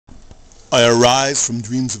I arise from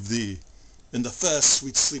dreams of thee, in the first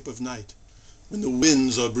sweet sleep of night, when the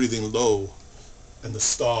winds are breathing low, and the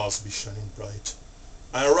stars be shining bright.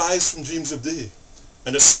 I arise from dreams of thee,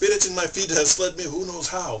 and the spirit in my feet has led me who knows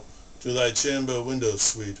how, to thy chamber window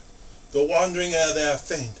sweet. The wandering air there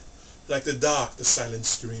faint, like the dark, the silent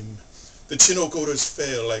stream. The chinook odors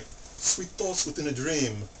fail, like sweet thoughts within a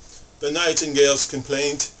dream. The nightingale's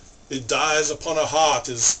complaint, it dies upon her heart,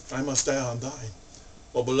 as I must die on thine,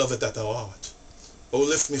 O beloved that thou art. O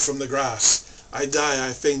lift me from the grass, I die,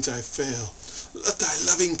 I faint, I fail. Let thy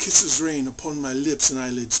loving kisses rain upon my lips and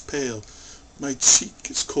eyelids pale. My cheek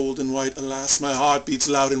is cold and white, alas, my heart beats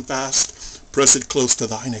loud and fast. Press it close to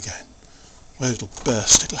thine again, where it'll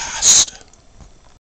burst at last.